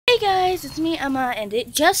guys, it's me, Emma, and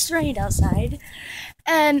it just rained outside.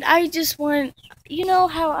 And I just want, you know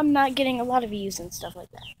how I'm not getting a lot of views and stuff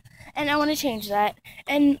like that. And I want to change that.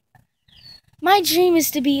 And my dream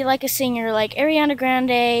is to be like a singer like Ariana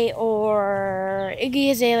Grande or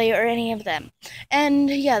Iggy Azalea or any of them.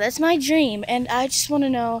 And yeah, that's my dream. And I just want to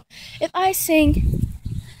know if I sing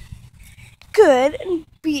good and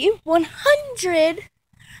be 100%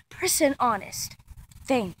 honest.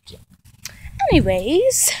 Thank you.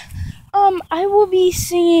 Anyways, I will be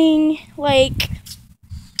singing like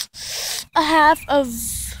a half of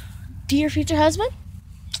Dear Future Husband.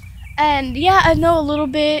 And yeah, I know a little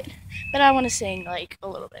bit, but I want to sing like a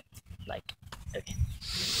little bit. Like, okay.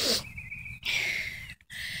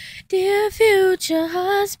 Dear future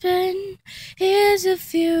husband, here's a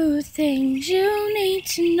few things you need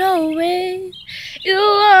to know if you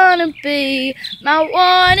wanna be my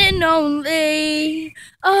one and only.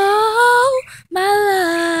 Oh,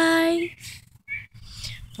 my life.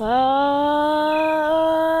 Pause.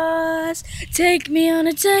 Take me on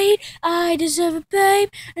a date, I deserve a babe.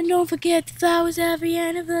 And don't forget the flowers every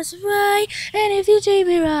anniversary. And if you treat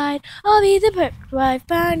me right, I'll be the perfect wife.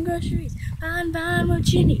 Buying groceries, buying what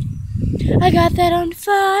you need. I got that on the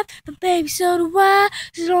 5, but baby, so do I.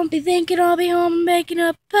 So don't be thinking I'll be home making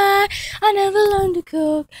up a pie. I never learned to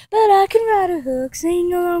cook, but I can write a hook.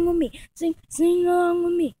 Sing along with me, sing along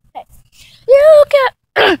with me. Hey, you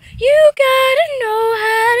gotta know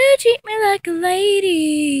how to treat me like a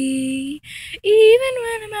lady, even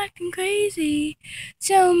when I'm acting crazy.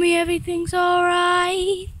 Tell me everything's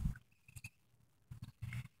alright.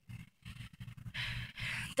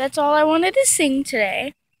 That's all I wanted to sing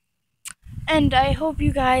today. And I hope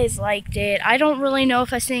you guys liked it. I don't really know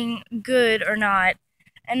if I sing good or not.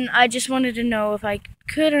 And I just wanted to know if I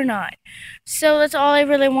could or not. So that's all I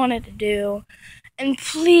really wanted to do. And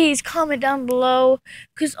please comment down below,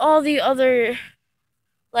 because all the other,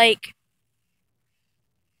 like,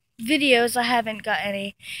 videos, I haven't got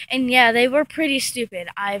any. And yeah, they were pretty stupid,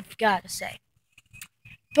 I've got to say.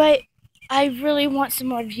 But I really want some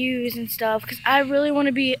more views and stuff, because I really want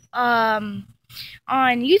to be,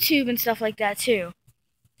 on YouTube and stuff like that too.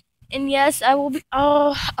 And yes, I will be.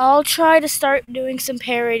 I'll try to start doing some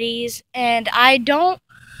parodies. And I don't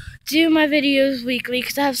do my videos weekly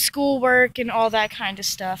because I have schoolwork and all that kind of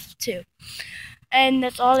stuff too. And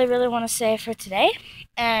that's all I really want to say for today.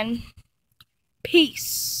 And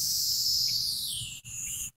peace.